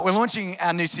We're launching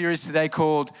our new series today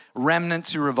called Remnant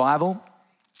to Revival.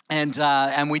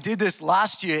 And we did this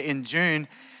last year in June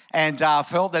and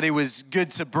felt that it was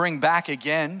good to bring back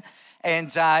again.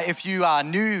 And if you are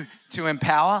new to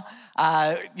Empower,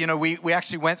 we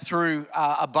actually went through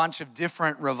a bunch of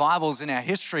different revivals in our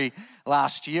history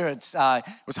last year. It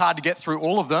was hard to get through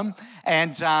all of them.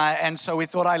 And so we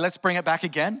thought, let's bring it back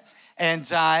again. And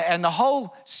the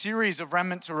whole series of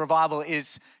Remnant to Revival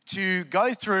is to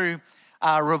go through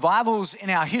revivals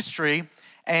in our history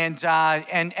and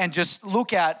just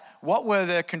look at what were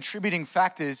the contributing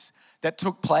factors that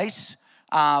took place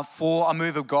for a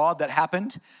move of God that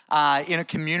happened in a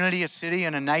community, a city,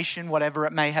 in a nation, whatever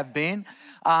it may have been.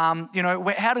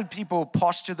 How did people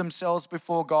posture themselves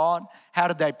before God? How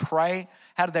did they pray?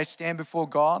 How did they stand before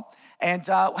God? And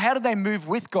how did they move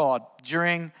with God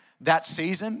during that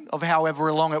season of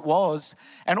however long it was?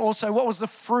 And also, what was the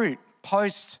fruit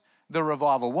post the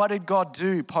revival? What did God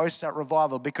do post that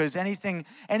revival? Because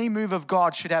any move of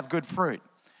God should have good fruit,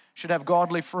 should have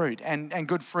godly fruit and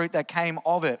good fruit that came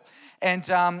of it. And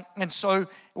so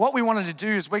what we wanted to do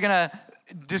is we're going to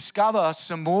discover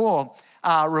some more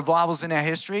revivals in our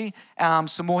history,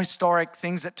 some more historic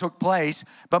things that took place.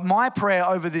 But my prayer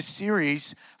over this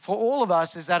series for all of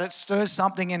us is that it stirs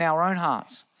something in our own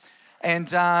hearts.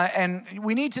 And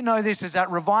we need to know this, is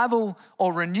that revival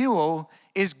or renewal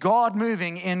is God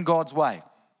moving in God's way.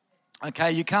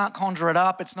 Okay, you can't conjure it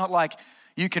up. It's not like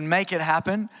you can make it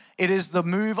happen. It is the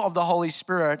move of the Holy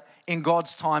Spirit in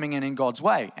God's timing and in God's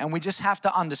way. And we just have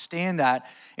to understand that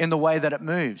in the way that it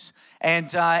moves.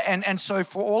 And so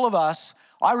for all of us,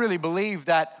 I really believe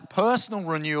that personal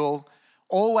renewal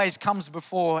always comes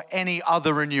before any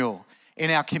other renewal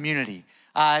in our community.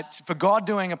 For God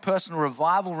doing a personal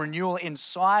revival, renewal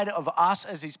inside of us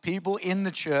as His people in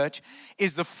the church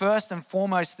is the first and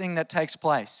foremost thing that takes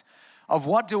place. Of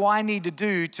what do I need to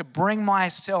do to bring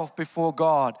myself before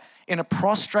God in a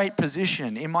prostrate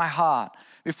position in my heart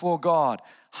before God,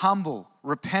 humble,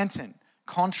 repentant,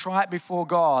 contrite before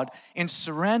God, in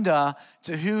surrender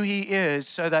to who He is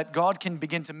so that God can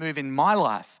begin to move in my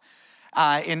life.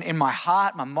 In my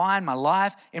heart, my mind, my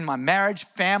life, in my marriage,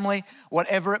 family,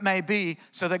 whatever it may be,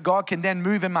 so that God can then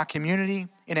move in my community,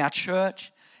 in our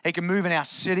church. He can move in our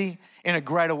city in a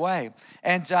greater way.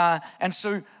 And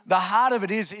so the heart of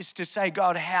it is to say,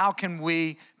 God, how can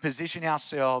we position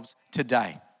ourselves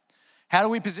today? How do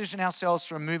we position ourselves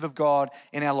for a move of God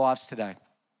in our lives today?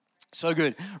 So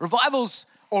good. Revivals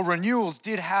or renewals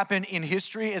did happen in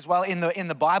history as well in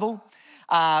the Bible.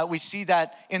 We see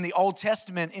that in the Old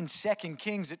Testament, in 2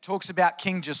 Kings, it talks about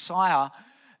King Josiah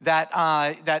that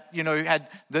had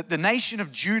the nation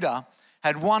of Judah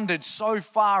had wandered so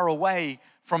far away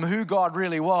from who God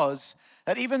really was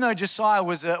that even though Josiah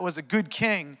was a good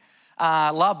king,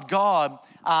 loved God,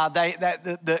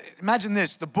 imagine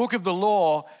this: the book of the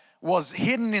law was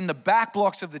hidden in the back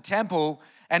blocks of the temple,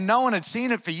 and no one had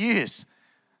seen it for years.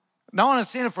 No one has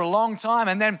seen it for a long time.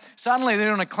 And then suddenly they're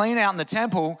doing a clean out in the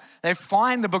temple. They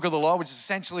find the book of the law, which is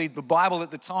essentially the Bible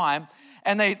at the time.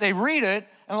 And they read it and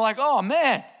they're like, oh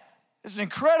man, this is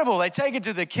incredible. They take it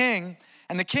to the king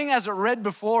and the king has it read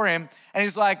before him. And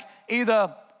he's like,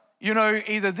 either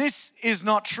this is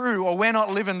not true or we're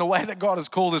not living the way that God has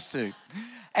called us to.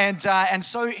 And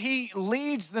so he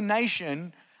leads the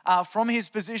nation from his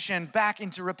position back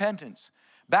into repentance,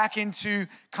 back into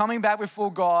coming back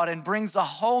before God, and brings the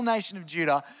whole nation of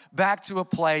Judah back to a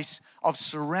place of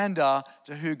surrender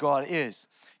to who God is.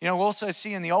 We also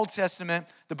see in the Old Testament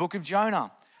the book of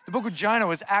Jonah. The book of Jonah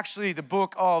was actually the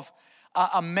book of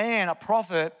a man, a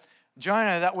prophet,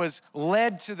 Jonah, that was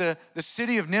led to the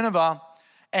city of Nineveh,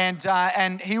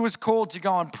 and he was called to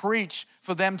go and preach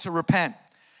for them to repent.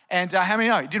 And how many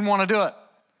know he didn't want to do it?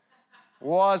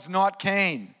 Was not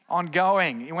keen on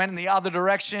going. He went in the other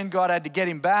direction. God had to get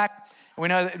him back. We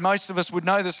know that most of us would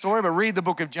know the story, but read the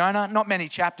book of Jonah. Not many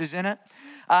chapters in it.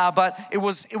 But it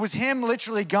was him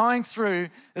literally going through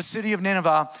the city of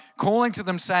Nineveh, calling to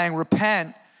them saying,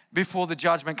 repent before the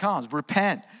judgment comes.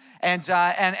 Repent. And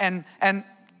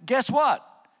guess what?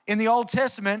 In the Old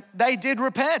Testament, they did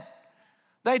repent.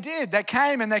 They did. They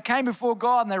came before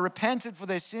God and they repented for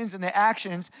their sins and their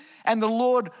actions. And the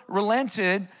Lord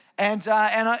relented. And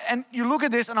you look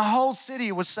at this, and a whole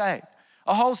city was saved.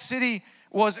 A whole city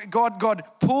was, God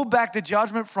pulled back the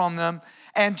judgment from them.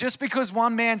 And just because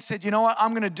one man said, you know what,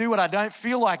 I'm going to do what I don't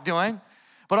feel like doing,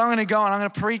 but I'm going to go and I'm going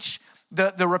to preach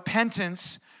the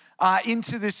repentance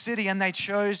into this city, and they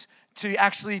chose to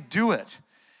actually do it.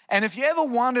 And if you ever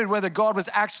wondered whether God was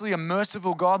actually a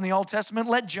merciful God in the Old Testament,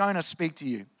 let Jonah speak to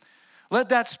you. Let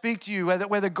that speak to you,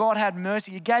 whether God had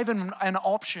mercy. He gave him an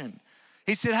option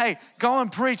He said, hey, go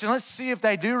and preach and let's see if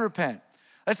they do repent.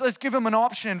 Let's give them an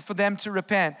option for them to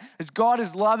repent. As God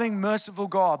is loving, merciful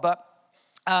God. But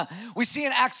we see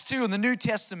in Acts 2 in the New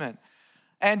Testament,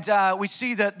 and we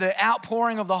see that the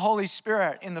outpouring of the Holy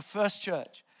Spirit in the first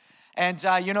church. And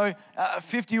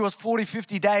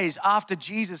 50 days after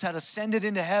Jesus had ascended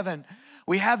into heaven,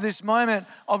 we have this moment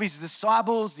of his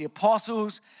disciples, the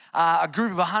apostles, a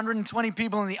group of 120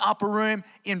 people in the upper room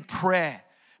in prayer,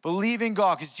 believing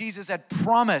God, because Jesus had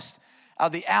promised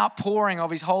the outpouring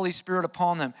of his Holy Spirit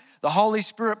upon them. The Holy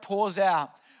Spirit pours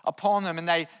out upon them and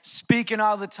they speak in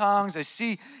other tongues. They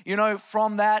see,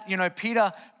 from that,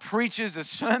 Peter preaches a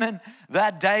sermon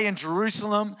that day in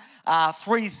Jerusalem.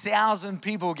 3,000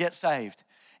 people get saved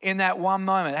in that one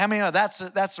moment. How many know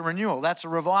that's a renewal? That's a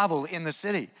revival in the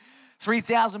city.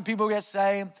 3,000 people get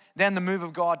saved. Then the move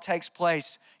of God takes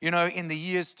place, in the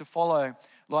years to follow,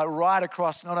 like right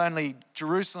across not only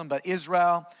Jerusalem, but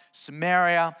Israel,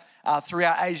 Samaria,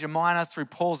 throughout Asia Minor, through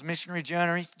Paul's missionary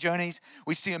journeys.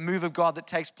 We see a move of God that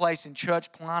takes place in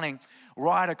church planting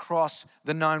right across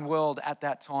the known world at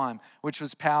that time, which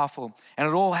was powerful. And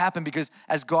it all happened because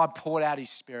as God poured out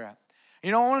his Spirit.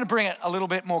 I want to bring it a little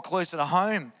bit more closer to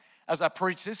home as I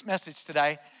preach this message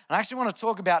today. And I actually want to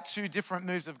talk about two different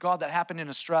moves of God that happened in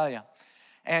Australia.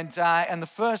 And the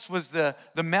first was the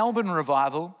Melbourne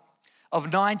revival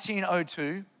of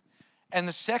 1902. And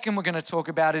the second we're going to talk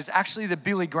about is actually the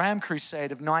Billy Graham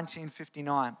crusade of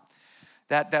 1959.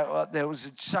 There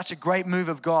was such a great move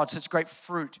of God, such great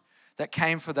fruit that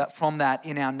came from that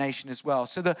in our nation as well.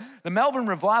 So the Melbourne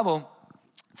revival,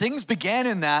 things began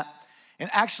in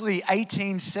actually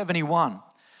 1871.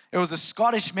 It was a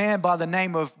Scottish man by the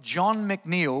name of John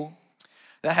McNeill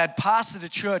that had pastored a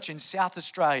church in South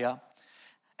Australia.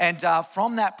 And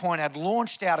from that point had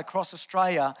launched out across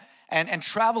Australia and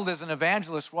traveled as an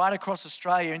evangelist right across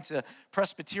Australia into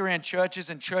Presbyterian churches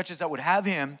and churches that would have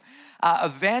him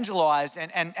evangelize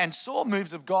and saw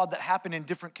moves of God that happened in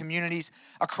different communities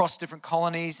across different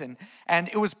colonies. And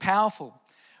it was powerful.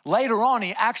 Later on,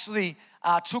 he actually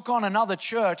took on another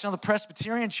church, another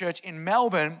Presbyterian church in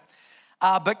Melbourne,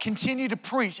 but continued to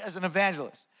preach as an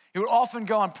evangelist. He would often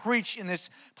go and preach in this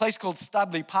place called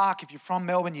Studley Park. If you're from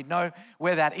Melbourne, you'd know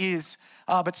where that is.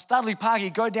 But Studley Park,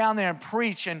 he'd go down there and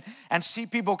preach and see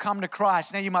people come to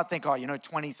Christ. Now you might think,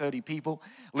 20, 30 people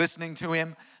listening to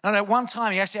him. No, at one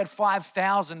time he actually had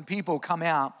 5,000 people come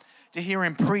out to hear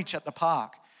him preach at the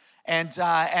park. And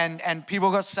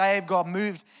people got saved, God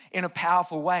moved in a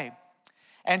powerful way.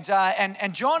 And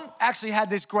John actually had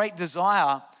this great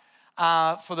desire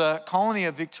for the colony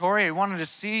of Victoria. He wanted to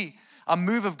see a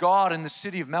move of God in the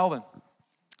city of Melbourne,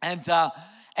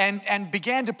 and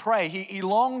began to pray. He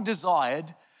long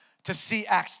desired to see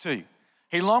Acts 2.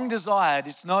 He long desired,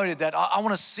 it's noted, that I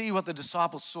want to see what the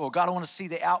disciples saw. God, I want to see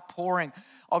the outpouring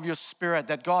of your Spirit,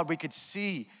 that God, we could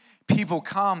see people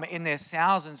come in their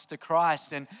thousands to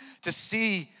Christ and to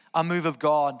see a move of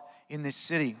God in this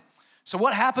city. So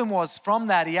what happened was, from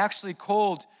that, he actually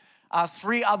called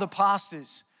 3 other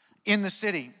pastors in the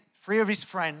city, 3 of his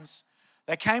friends.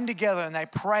 They came together and they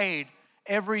prayed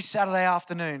every Saturday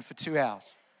afternoon for 2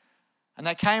 hours. And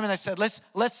they came and they said,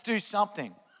 let's do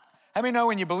something. How many know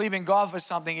when you believe in God for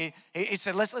something, he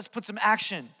said, let's put some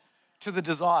action to the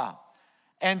desire.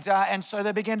 And so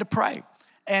they began to pray.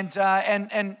 And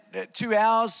 2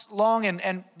 hours long,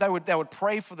 and they would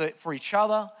pray for each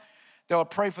other. They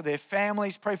would pray for their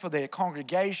families, pray for their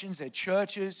congregations, their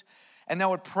churches, and they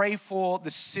would pray for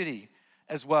the city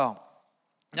as well.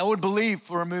 They would believe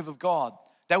for a move of God.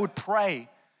 They would pray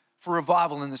for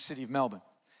revival in the city of Melbourne,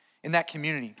 in that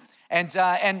community. And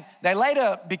they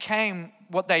later became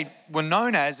what they were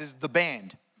known as the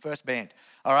band, first band,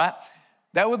 all right?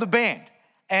 They were the band.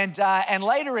 And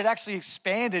later it actually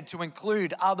expanded to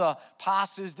include other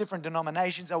pastors, different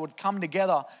denominations that would come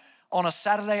together on a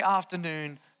Saturday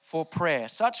afternoon for prayer.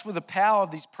 Such were the power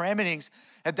of these prayer meetings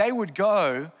that they would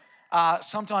go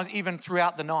sometimes even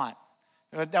throughout the night.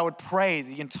 They would pray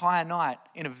the entire night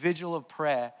in a vigil of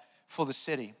prayer for the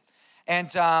city. And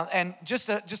just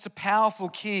a powerful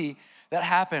key that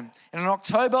happened. And in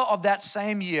October of that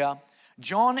same year,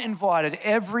 John invited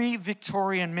every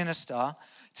Victorian minister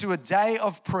to a day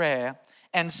of prayer,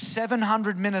 and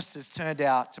 700 ministers turned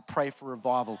out to pray for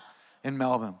revival in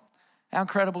Melbourne. How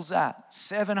incredible is that?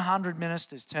 700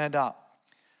 ministers turned up.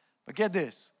 But get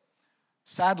this,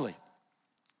 sadly,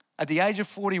 at the age of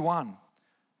 41,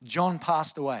 John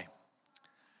passed away.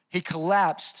 He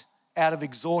collapsed out of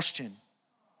exhaustion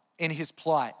in his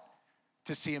plight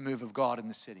to see a move of God in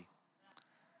the city.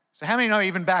 So how many know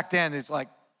even back then there's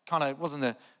wasn't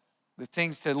the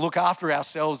things to look after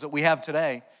ourselves that we have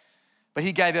today, but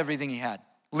he gave everything he had.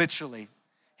 Literally,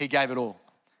 he gave it all.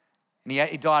 And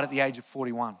he died at the age of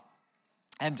 41.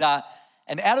 And out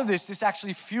of this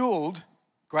actually fueled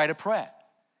greater prayer.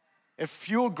 It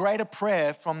fueled greater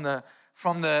prayer from the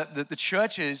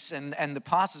churches and the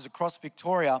pastors across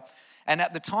Victoria. And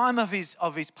at the time of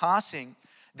his passing,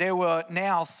 there were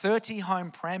now 30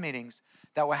 home prayer meetings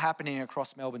that were happening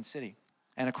across Melbourne City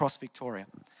and across Victoria.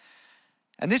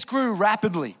 And this grew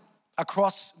rapidly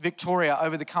across Victoria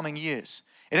over the coming years.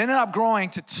 It ended up growing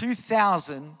to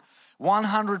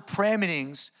 2,100 prayer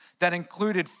meetings that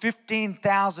included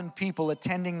 15,000 people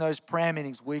attending those prayer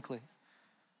meetings weekly.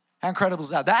 How incredible is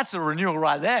that? That's a renewal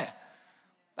right there.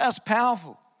 That's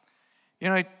powerful. You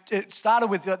know, it started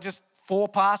with just 4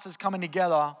 pastors coming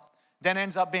together, then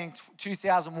ends up being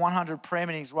 2,100 prayer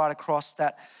meetings right across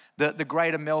the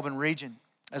greater Melbourne region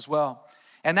as well.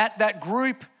 And that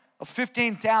group of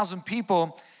 15,000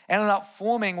 people ended up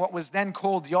forming what was then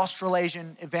called the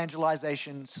Australasian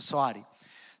Evangelization Society.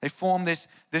 They formed this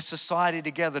society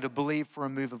together to believe for a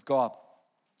move of God.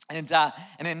 And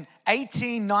in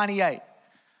 1898,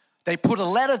 they put a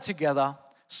letter together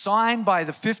signed by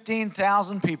the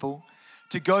 15,000 people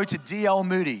to go to D.L.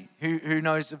 Moody. Who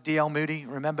knows of D.L. Moody?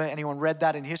 Remember, anyone read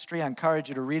that in history? I encourage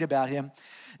you to read about him.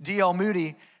 D.L.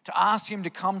 Moody, to ask him to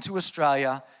come to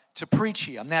Australia to preach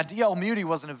here. Now, D.L. Moody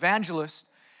was an evangelist,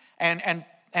 and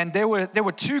there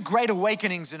were 2 great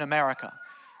awakenings in America.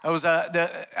 It was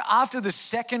after the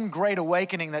second great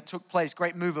awakening that took place,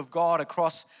 great move of God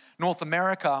across North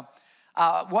America,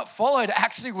 what followed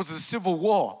actually was a civil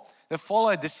war that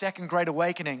followed the second great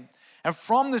awakening. And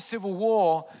from the Civil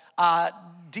War,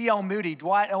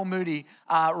 Dwight L. Moody,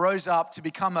 rose up to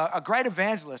become a great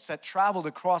evangelist that traveled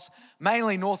across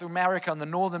mainly North America and the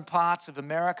northern parts of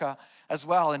America as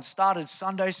well, and started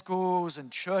Sunday schools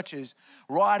and churches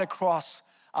right across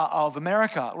of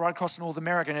America, right across North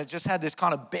America. And it just had this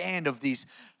kind of band of these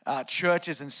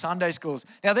churches and Sunday schools.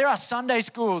 Now, there are Sunday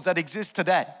schools that exist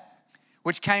today,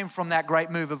 which came from that great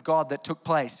move of God that took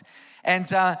place. And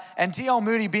D.L.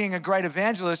 Moody, being a great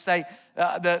evangelist,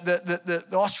 the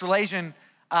Australasian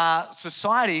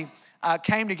Society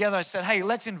came together and said, hey,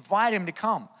 let's invite him to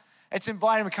come. Let's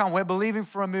invite him to come. We're believing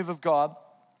for a move of God.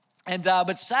 And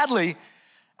but sadly,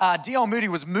 D.L. Moody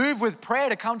was moved with prayer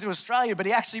to come to Australia, but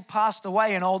he actually passed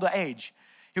away in older age.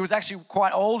 He was actually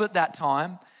quite old at that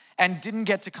time and didn't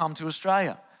get to come to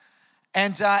Australia.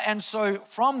 And so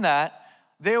from that,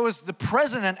 there was the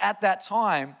president at that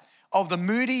time of the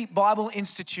Moody Bible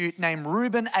Institute named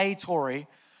Reuben A. Torrey,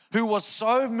 who was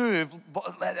so moved,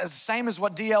 same as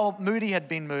what D.L. Moody had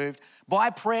been moved, by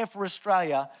prayer for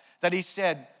Australia, that he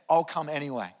said, I'll come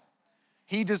anyway.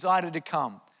 He decided to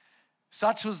come.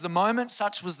 Such was the moment,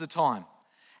 such was the time.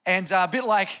 And a bit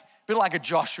like a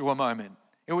Joshua moment.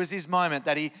 It was his moment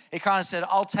that he kind of said,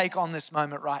 I'll take on this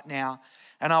moment right now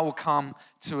and I will come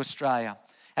to Australia.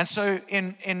 And so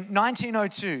in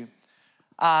 1902,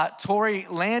 Torrey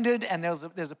landed, and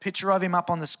there's a picture of him up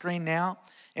on the screen now,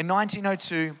 in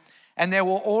 1902, and there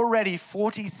were already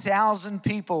 40,000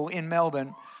 people in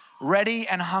Melbourne ready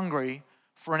and hungry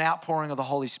for an outpouring of the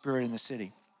Holy Spirit in the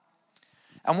city.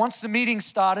 And once the meeting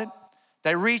started,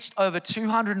 they reached over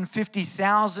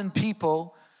 250,000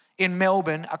 people in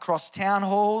Melbourne across town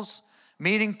halls,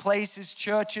 meeting places,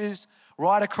 churches,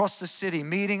 right across the city,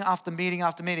 meeting after meeting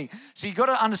after meeting. So you got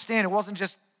to understand, it wasn't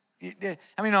just,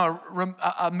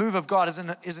 a move of God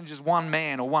isn't just one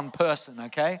man or one person,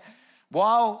 okay?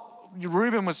 While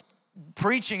Reuben was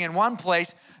preaching in one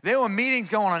place, there were meetings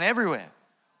going on everywhere,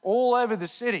 all over the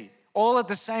city, all at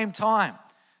the same time.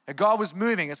 God was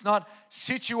moving. It's not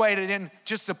situated in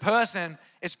just a person,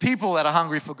 it's people that are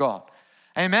hungry for God.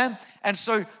 Amen? And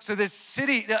so this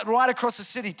city, right across the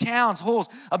city, towns, halls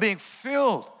are being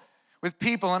filled with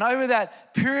people. And over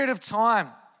that period of time,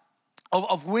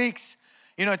 of weeks,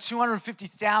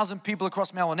 250,000 people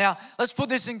across Melbourne. Now, let's put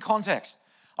this in context.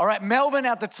 All right, Melbourne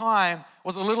at the time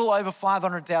was a little over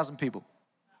 500,000 people.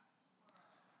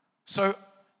 So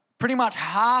pretty much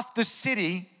half the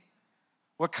city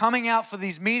were coming out for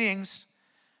these meetings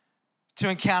to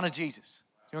encounter Jesus,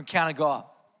 to encounter God.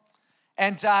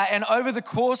 And over the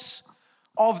course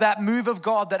of that move of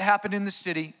God that happened in the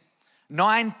city,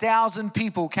 9,000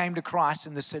 people came to Christ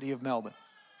in the city of Melbourne.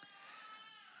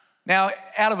 Now,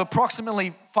 out of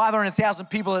approximately 500,000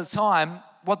 people at the time,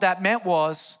 what that meant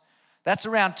was that's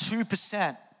around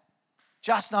 2%,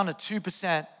 just under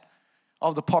 2%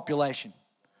 of the population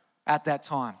at that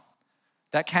time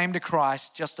that came to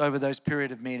Christ just over those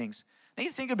period of meetings. Now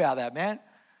you think about that, man.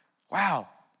 Wow.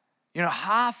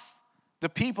 Half the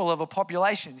people of a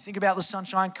population. You think about the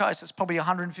Sunshine Coast, it's probably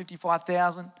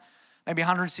 155,000, maybe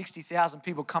 160,000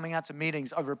 people coming out to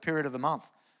meetings over a period of a month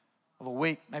of a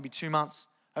week, maybe 2 months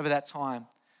over that time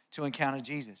to encounter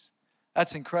Jesus.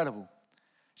 That's incredible.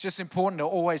 It's just important to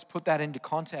always put that into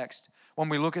context when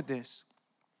we look at this.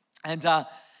 And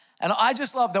I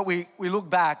just love that we look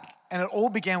back and it all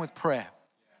began with prayer.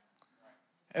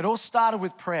 It all started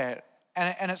with prayer.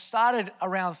 And it started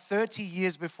around 30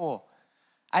 years before,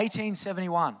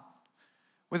 1871,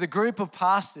 with a group of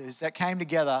pastors that came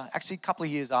together, actually a couple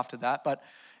of years after that, but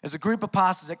there's a group of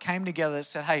pastors that came together and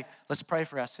said, hey, let's pray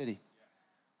for our city.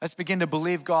 Let's begin to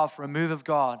believe God for a move of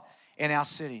God in our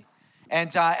city.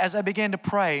 And as I began to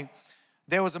pray,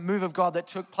 there was a move of God that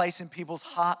took place in people's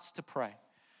hearts to pray.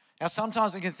 Now,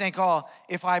 sometimes we can think, oh,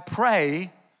 if I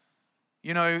pray,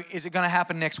 is it going to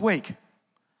happen next week?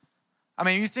 I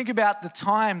mean, you think about the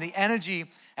time, the energy,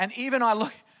 and even I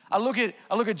look at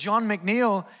John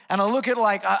McNeil, and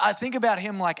I think about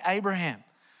him like Abraham.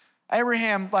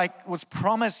 Abraham was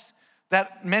promised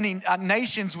that many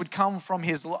nations would come from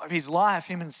his life,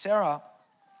 him and Sarah.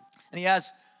 And he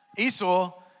has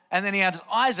Esau, and then he had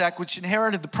Isaac, which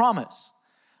inherited the promise.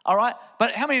 All right?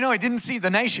 But how many know he didn't see the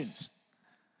nations?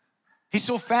 He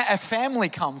saw a family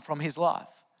come from his life.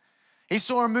 He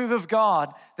saw a move of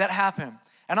God that happened.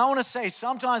 And I want to say,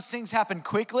 sometimes things happen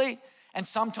quickly, and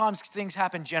sometimes things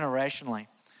happen generationally.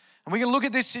 And we can look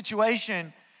at this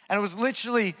situation, and it was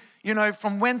literally,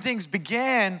 from when things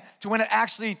began to when it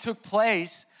actually took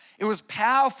place, it was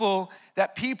powerful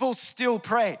that people still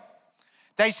prayed.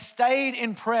 They stayed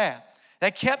in prayer.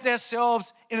 They kept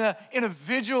themselves in a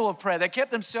vigil of prayer. They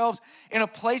kept themselves in a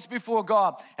place before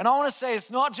God. And I want to say it's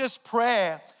not just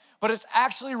prayer, but it's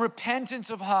actually repentance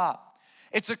of heart.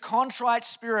 It's a contrite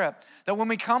spirit that when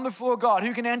we come before God,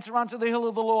 who can enter unto the hill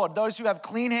of the Lord? Those who have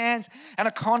clean hands and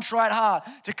a contrite heart,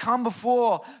 to come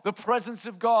before the presence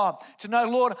of God, to know,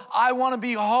 Lord, I want to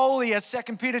be holy, as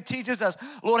 2 Peter teaches us.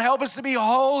 Lord, help us to be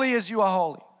holy as you are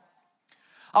holy.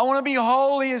 I want to be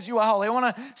holy as you are holy. I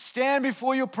want to stand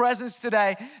before your presence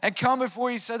today and come before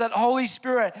you so that, Holy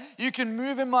Spirit, you can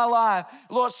move in my life.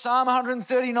 Lord, Psalm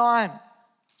 139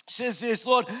 says this,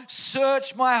 Lord,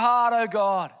 search my heart, O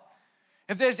God.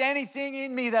 If there's anything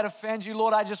in me that offends you,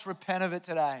 Lord, I just repent of it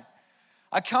today.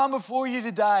 I come before you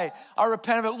today. I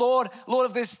repent of it. Lord,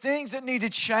 if there's things that need to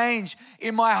change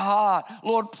in my heart,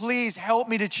 Lord, please help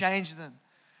me to change them.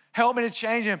 Help me to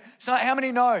change them. So how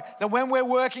many know that when we're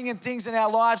working in things in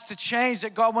our lives to change,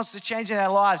 that God wants to change in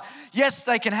our lives, yes,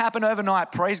 they can happen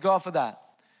overnight. Praise God for that.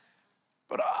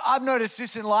 But I've noticed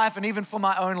this in life, and even for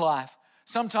my own life,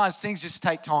 sometimes things just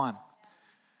take time.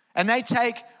 And they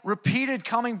take repeated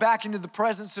coming back into the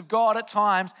presence of God at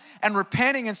times and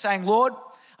repenting and saying, Lord,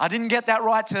 I didn't get that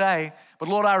right today, but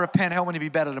Lord, I repent. Help me to be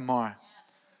better tomorrow.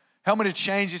 Help me to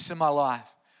change this in my life.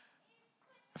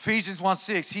 Ephesians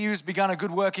 1:6, he who's begun a good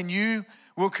work in you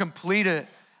will complete it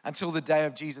until the day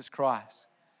of Jesus Christ.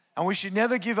 And we should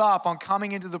never give up on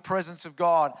coming into the presence of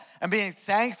God and being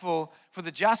thankful for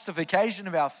the justification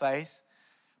of our faith,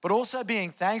 but also being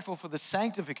thankful for the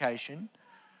sanctification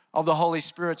of the Holy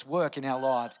Spirit's work in our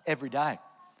lives every day.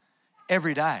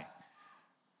 Every day.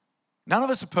 None of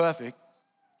us are perfect.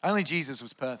 Only Jesus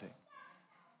was perfect.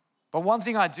 But one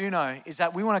thing I do know is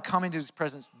that we want to come into his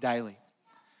presence daily.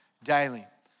 Daily.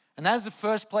 And that is the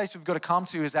first place we've got to come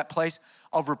to, is that place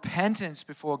of repentance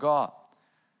before God.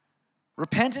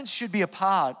 Repentance should be a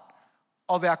part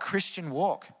of our Christian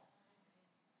walk.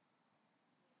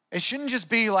 It shouldn't just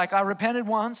be like, I repented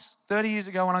once 30 years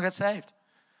ago when I got saved.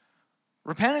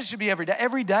 Repentance should be every day.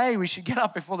 Every day we should get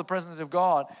up before the presence of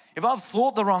God. If I've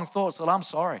thought the wrong thoughts, Lord, I'm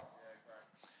sorry.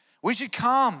 We should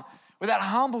come with that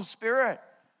humble spirit,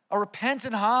 a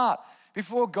repentant heart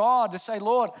before God to say,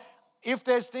 Lord, if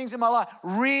there's things in my life,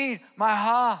 read my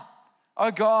heart, oh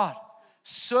God.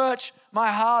 Search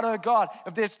my heart, oh God.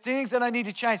 If there's things that I need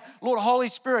to change, Lord, Holy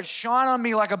Spirit, shine on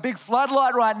me like a big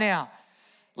floodlight right now.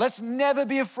 Let's never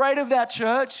be afraid of that,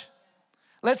 church.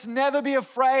 Let's never be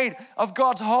afraid of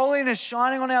God's holiness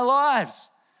shining on our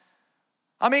lives.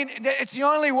 I mean, it's the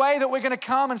only way that we're going to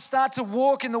come and start to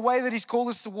walk in the way that he's called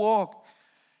us to walk.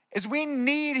 Is we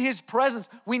need his presence.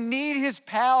 We need his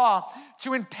power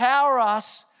to empower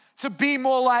us to be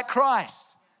more like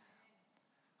Christ.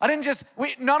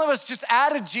 None of us just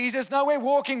added Jesus. No, we're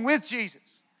walking with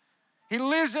Jesus. He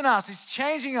lives in us. He's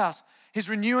changing us. He's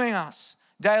renewing us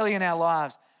daily in our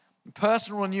lives.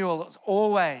 Personal renewal is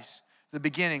always the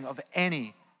beginning of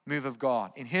any move of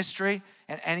God in history,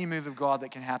 and any move of God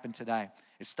that can happen today.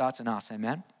 It starts in us,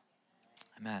 amen?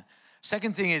 Amen.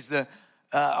 Second thing is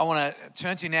I want to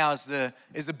turn to now is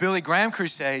the Billy Graham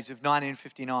Crusades of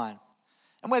 1959.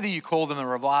 And whether you call them a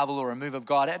revival or a move of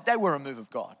God, they were a move of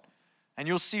God. And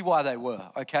you'll see why they were,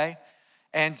 okay?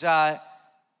 And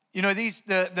You know, the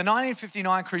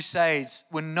 1959 Crusades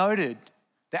were noted,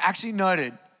 they're actually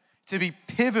noted to be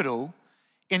pivotal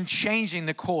in changing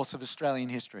the course of Australian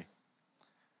history.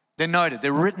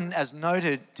 They're written as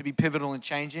noted to be pivotal in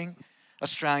changing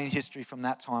Australian history from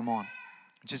that time on,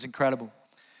 which is incredible.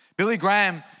 Billy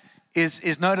Graham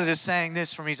is noted as saying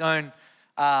this from his own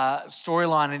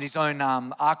storyline and his own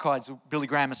archives, the Billy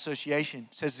Graham Association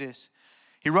says this.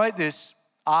 He wrote this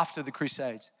after the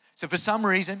Crusades. So for some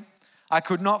reason, I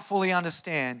could not fully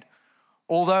understand,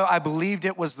 although I believed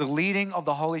it was the leading of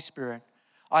the Holy Spirit,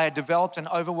 I had developed an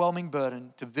overwhelming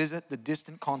burden to visit the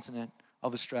distant continent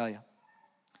of Australia.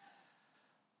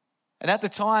 And at the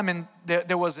time,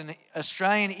 there was an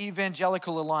Australian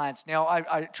Evangelical Alliance. Now,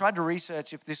 I tried to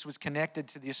research if this was connected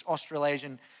to the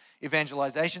Australasian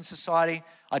Evangelization Society.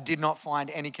 I did not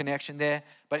find any connection there.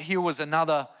 But here was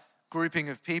another grouping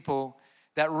of people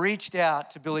that reached out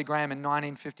to Billy Graham in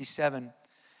 1957,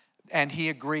 and he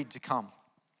agreed to come.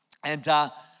 And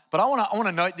but I want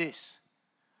to note this,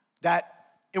 that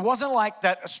it wasn't like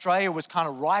that Australia was kind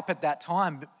of ripe at that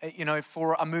time, you know,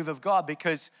 for a move of God,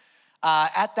 because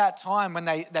at that time when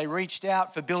they reached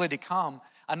out for Billy to come,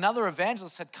 another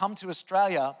evangelist had come to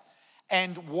Australia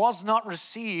and was not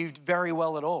received very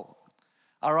well at all.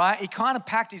 All right? He kind of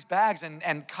packed his bags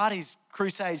and cut his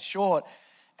crusades short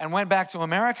and went back to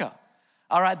America.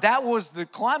 All right? That was the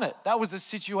climate. That was the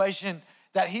situation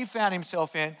that he found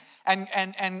himself in.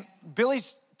 And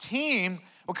Billy's team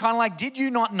were kind of like, did you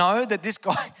not know that this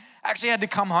guy actually had to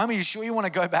come home? Are you sure you want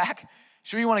to go back?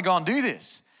 Sure you want to go and do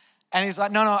this? And he's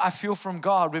like, no, I feel from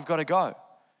God, we've got to go.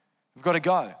 We've got to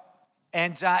go.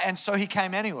 And so he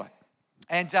came anyway.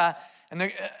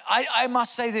 I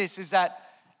must say this, is that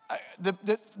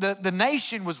the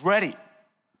nation was ready,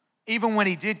 even when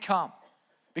he did come.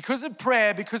 Because of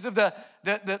prayer, because of the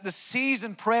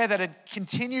seasoned prayer that had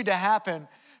continued to happen,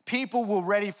 people were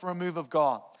ready for a move of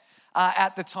God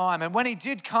at the time. And when he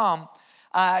did come,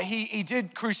 he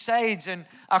did crusades and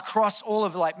across all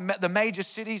of the major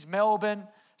cities, Melbourne,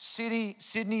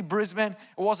 Sydney, Brisbane.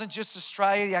 It wasn't just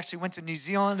Australia. He actually went to New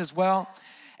Zealand as well.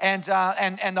 And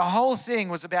the whole thing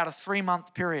was about a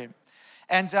 3-month period.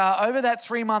 And over that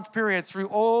 3-month period, through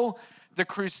all the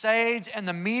crusades and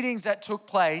the meetings that took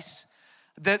place,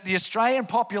 the Australian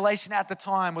population at the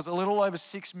time was a little over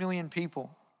 6 million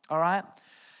people, all right?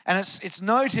 And it's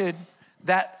noted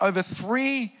that over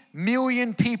 3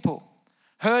 million people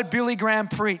heard Billy Graham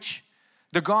preach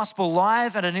the gospel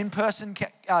live at an in-person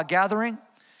gathering,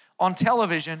 on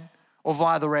television, or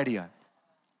via the radio.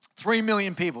 3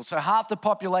 million people. So half the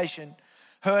population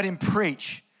heard him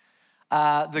preach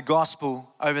the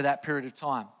gospel over that period of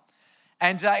time.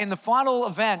 And in the final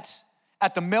event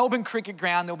at the Melbourne Cricket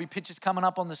Ground, there'll be pictures coming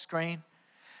up on the screen.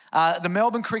 The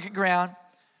Melbourne Cricket Ground,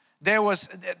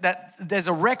 there's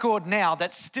a record now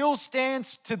that still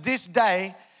stands to this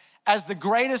day as the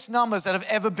greatest numbers that have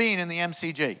ever been in the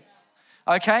MCG.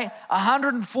 Okay?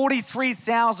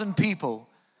 143,000 people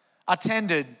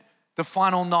attended the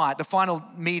final night, the final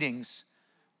meetings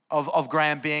of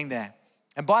Graham being there.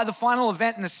 And by the final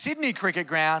event in the Sydney Cricket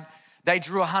Ground, they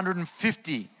drew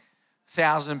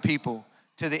 150,000 people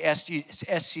to the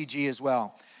SCG as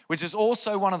well, which is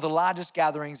also one of the largest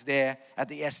gatherings there at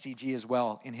the SCG as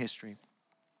well in history.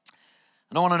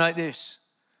 And I want to note this,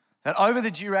 that over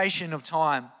the duration of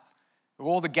time, of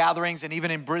all the gatherings, and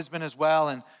even in Brisbane as well,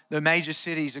 and the major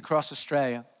cities across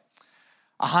Australia,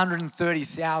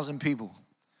 130,000 people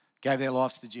gave their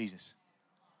lives to Jesus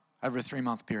over a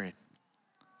 3-month period.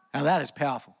 Now that is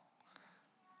powerful.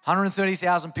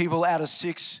 130,000 people out of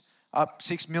 6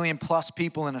 million plus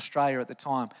people in Australia at the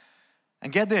time.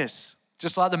 And get this,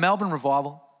 just like the Melbourne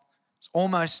revival, it's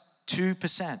almost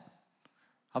 2%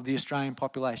 of the Australian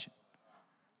population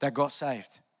that got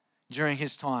saved during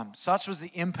his time. Such was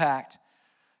the impact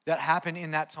that happened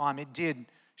in that time. It did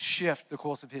shift the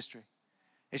course of history.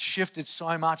 It shifted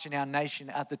so much in our nation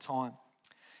at the time.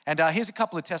 And here's a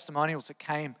couple of testimonials that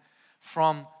came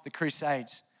from the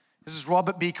Crusades. This is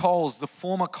Robert B. Coles, the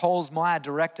former Coles-Meyer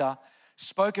director,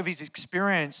 spoke of his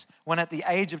experience when at the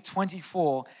age of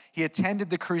 24, he attended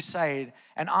the crusade,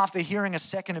 and after hearing a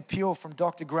second appeal from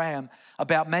Dr. Graham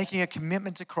about making a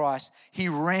commitment to Christ, he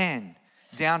ran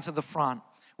down to the front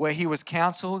where he was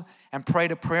counseled and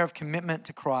prayed a prayer of commitment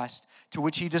to Christ, to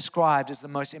which he described as the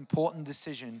most important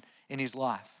decision in his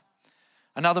life.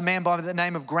 Another man by the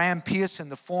name of Graham Pearson,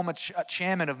 the former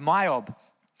chairman of MYOB,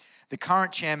 the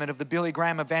current chairman of the Billy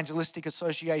Graham Evangelistic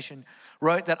Association,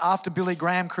 wrote that after Billy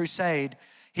Graham crusade,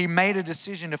 he made a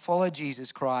decision to follow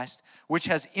Jesus Christ, which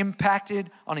has impacted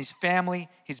on his family,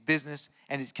 his business,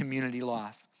 and his community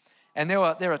life. And there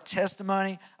are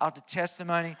testimony after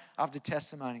testimony after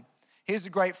testimony. Here's the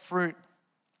great fruit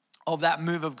of that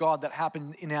move of God that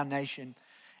happened in our nation,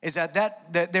 is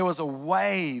that there was a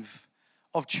wave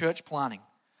of church planting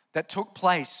that took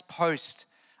place post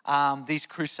these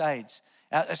crusades,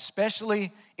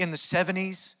 especially in the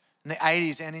 70s and the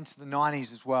 80s and into the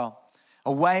 90s as well.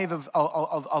 A wave of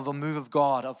a move of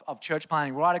God, of church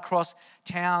planting right across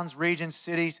towns, regions,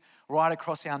 cities, right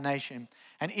across our nation.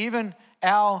 And even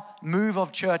our move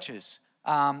of churches,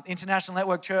 International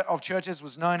Network of Churches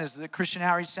was known as the Christian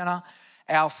Outreach Center.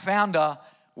 Our founder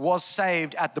was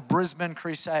saved at the Brisbane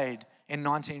Crusade in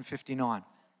 1959.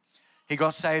 He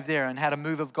got saved there and had a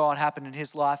move of God happen in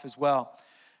his life as well.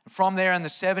 From there in the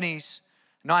 70s,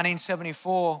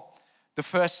 1974, the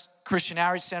first Christian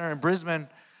Outreach Center in Brisbane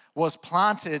was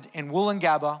planted in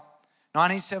Woolloongabba,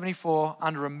 1974,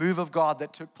 under a move of God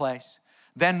that took place.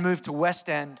 Then moved to West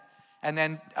End, and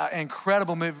then an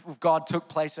incredible move of God took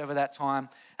place over that time.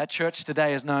 That church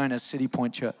today is known as City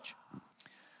Point Church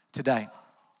today.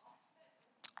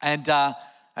 And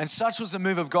such was the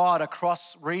move of God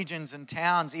across regions and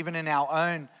towns, even in our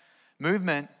own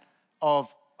movement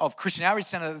of Christian Outreach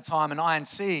Center at the time and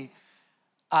INC,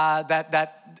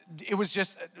 that it was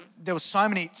just, there was so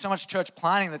much church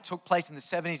planting that took place in the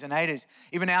 70s and 80s.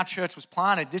 Even our church was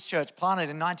planted, this church planted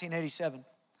in 1987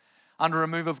 under a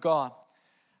move of God.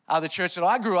 The church that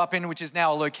I grew up in, which is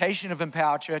now a location of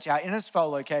Empower Church, our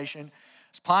Innisfail location,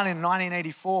 was planted in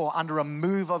 1984 under a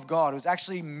move of God. It was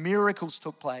actually miracles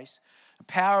took place. The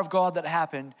power of God that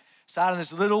happened started in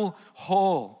this little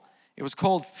hall. It was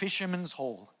called Fisherman's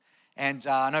Hall. And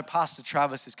I know Pastor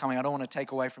Travis is coming. I don't want to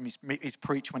take away from his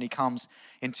preach when he comes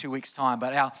in 2 weeks' time.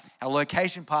 But our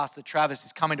location pastor, Travis,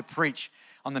 is coming to preach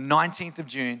on the 19th of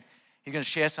June. He's going to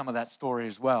share some of that story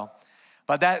as well.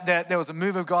 But there was a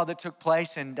move of God that took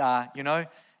place. And,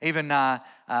 even my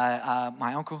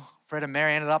uncle, Fred and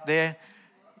Mary, ended up there.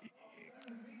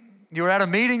 You were at a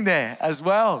meeting there as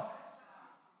well.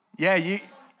 Yeah,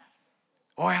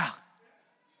 wow.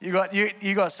 You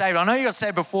got saved. I know you got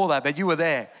saved before that, but you were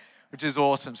there, which is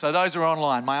awesome. So those who are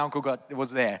online, my uncle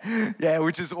was there. Yeah,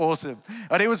 which is awesome.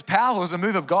 But it was powerful. It was a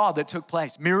move of God that took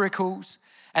place, miracles,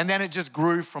 and then it just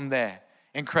grew from there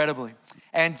incredibly.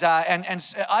 And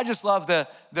I just love the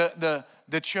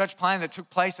church planting that took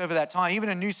place over that time. Even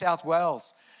in New South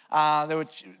Wales, there were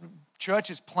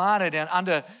churches planted and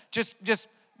under just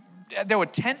there were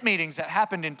tent meetings that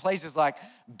happened in places like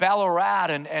Ballarat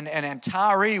and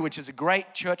Taree, which is a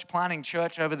great church planting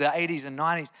church over the 80s and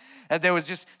 90s. There was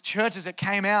just churches that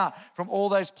came out from all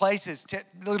those places,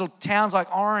 little towns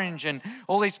like Orange and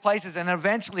all these places. And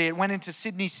eventually it went into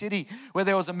Sydney City where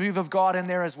there was a move of God in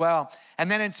there as well.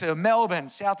 And then into Melbourne,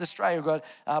 South Australia. We've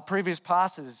got previous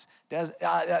pastors,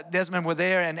 Desmond were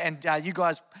there and you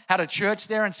guys had a church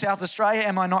there in South Australia.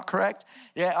 Am I not correct?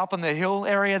 Yeah, up in the hill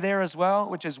area there as well,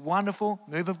 which is wonderful.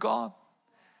 Move of God.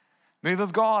 Move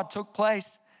of God took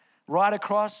place right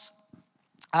across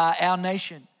our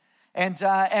nation. And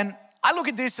I look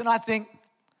at this and I think,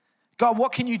 God,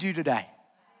 what can you do today?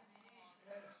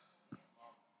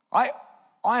 I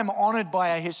am honored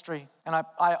by our history, and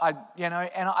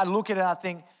I look at it and I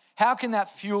think, how can that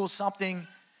fuel something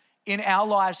in our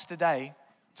lives today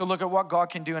to look at what God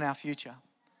can do in our future?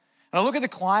 And I look at the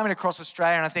climate across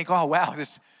Australia and I think, oh wow,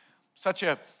 there's such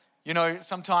a,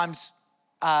 sometimes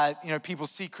people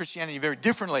see Christianity very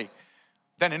differently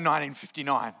than in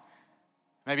 1959.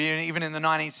 Maybe even in the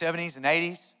 1970s and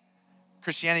 80s.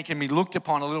 Christianity can be looked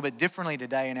upon a little bit differently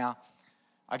today in our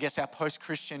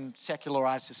post-Christian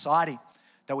secularized society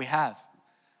that we have.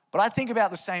 But I think about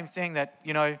the same thing that,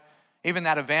 even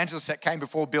that evangelist that came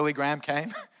before Billy Graham came,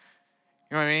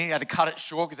 you know what I mean? He had to cut it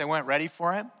short because they weren't ready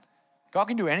for him. God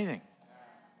can do anything.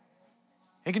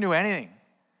 He can do anything.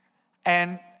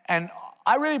 And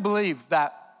I really believe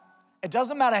that it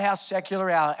doesn't matter how secular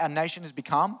our nation has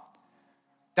become,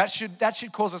 that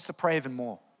should cause us to pray even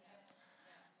more.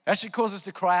 That should cause us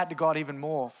to cry out to God even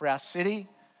more for our city,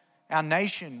 our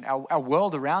nation, our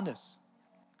world around us.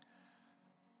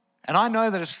 And I know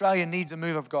that Australia needs a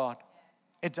move of God.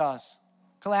 It does.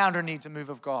 Caloundra needs a move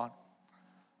of God.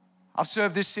 I've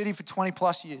served this city for 20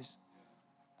 plus years.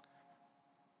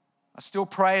 I still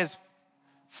pray as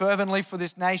fervently for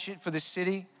this nation, for this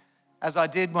city, as I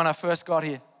did when I first got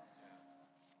here.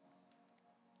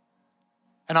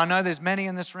 And I know there's many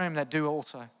in this room that do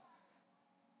also.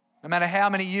 No matter how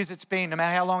many years it's been, no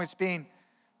matter how long it's been,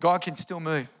 God can still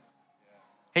move.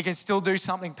 He can still do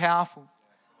something powerful.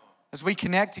 As we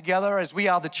connect together, as we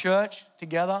are the church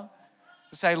together,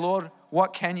 to say, Lord,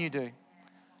 what can you do?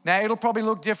 Now, it'll probably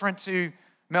look different to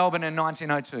Melbourne in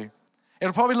 1902.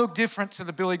 It'll probably look different to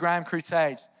the Billy Graham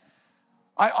Crusades.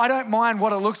 I don't mind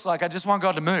what it looks like. I just want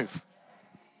God to move.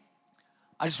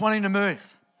 I just want him to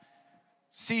move.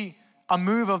 See a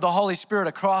move of the Holy Spirit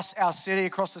across our city,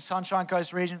 across the Sunshine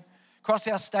Coast region, across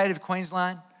our state of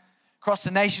Queensland, across the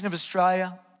nation of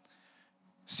Australia.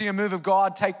 See a move of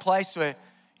God take place where,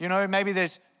 maybe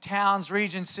there's towns,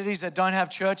 regions, cities that don't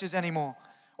have churches anymore,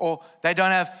 or they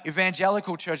don't have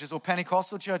evangelical churches or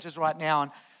Pentecostal churches right now.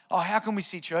 And how can we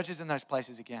see churches in those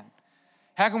places again?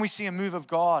 How can we see a move of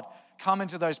God come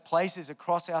into those places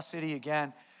across our city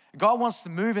again? God wants to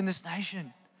move in this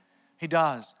nation. He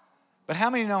does. But how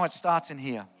many know it starts in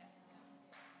here?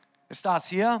 It starts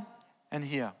here and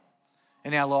here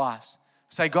in our lives.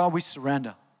 Say, God, we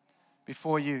surrender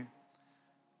before you.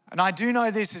 And I do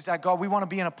know this is that, God, we want to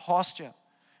be in a posture,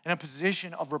 in a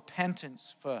position of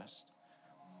repentance first.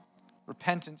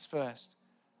 Repentance first.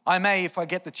 I may, if I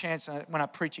get the chance, when I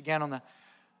preach again on the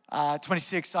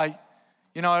 26th,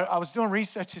 I was doing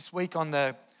research this week on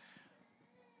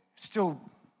still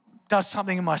does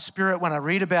something in my spirit when I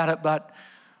read about it, but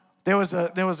there was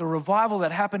a revival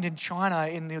that happened in China,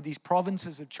 in these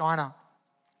provinces of China.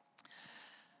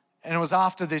 And it was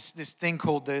after this thing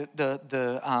called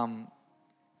the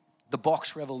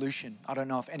Box Revolution. I don't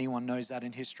know if anyone knows that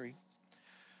in history.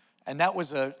 And that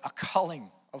was a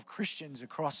culling of Christians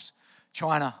across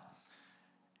China.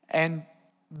 And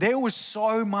there was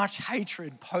so much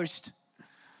hatred post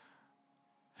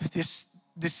this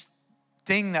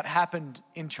thing that happened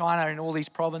in China in all these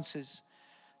provinces.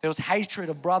 There was hatred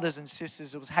of brothers and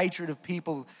sisters. There was hatred of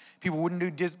people. People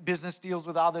wouldn't do business deals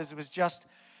with others. It was just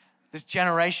this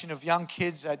generation of young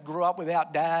kids that grew up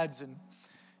without dads and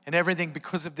everything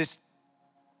because of this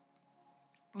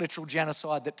literal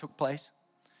genocide that took place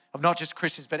of not just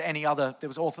Christians but any other. There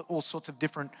was all sorts of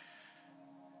different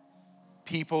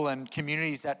people and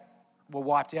communities that were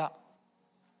wiped out.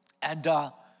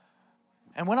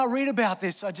 And when I read about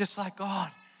this, I just like,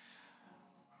 God,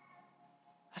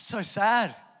 that's so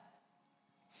sad.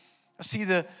 I see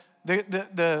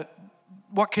the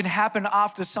what can happen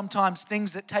after sometimes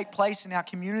things that take place in our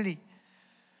community.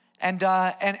 And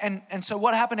so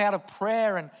what happened out of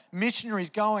prayer and missionaries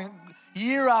going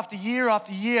year after year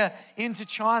after year into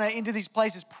China, into these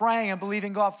places, praying and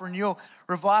believing God for renewal,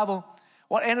 revival.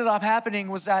 What ended up happening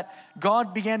was that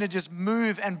God began to just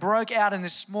move and broke out in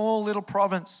this small little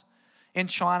province in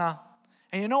China.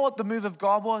 And you know what the move of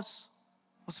God was?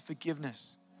 It was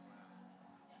forgiveness.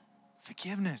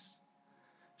 Forgiveness.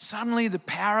 Suddenly the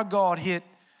power of God hit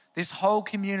this whole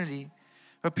community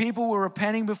where people were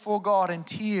repenting before God in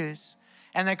tears,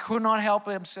 and they could not help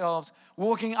themselves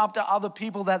walking up to other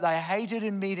people that they hated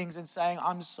in meetings and saying,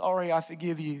 I'm sorry, I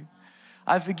forgive you.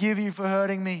 I forgive you for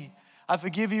hurting me. I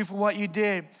forgive you for what you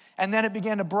did. And then it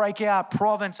began to break out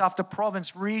province after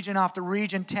province, region after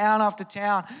region, town after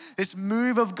town. This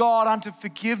move of God unto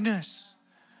forgiveness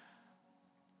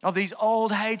of these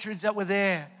old hatreds that were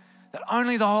there that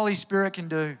only the Holy Spirit can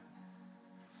do.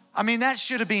 I mean, that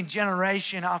should have been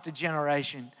generation after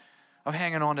generation of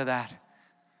hanging on to that.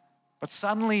 But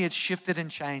suddenly it shifted and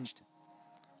changed,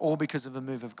 all because of a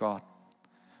move of God.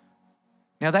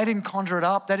 Now, they didn't conjure it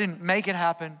up. They didn't make it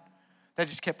happen. They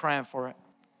just kept praying for it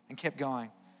and kept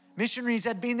going. Missionaries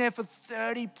had been there for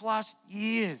 30 plus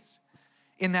years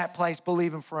in that place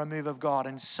believing for a move of God.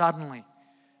 And suddenly,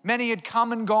 many had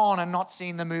come and gone and not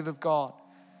seen the move of God.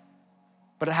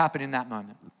 But it happened in that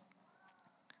moment. And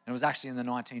it was actually in the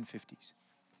 1950s.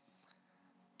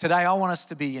 Today, I want us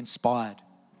to be inspired,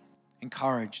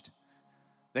 encouraged,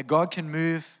 that God can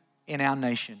move in our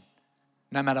nation.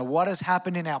 No matter what has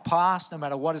happened in our past, no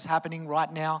matter what is happening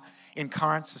right now in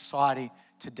current society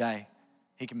today,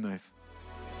 He can move.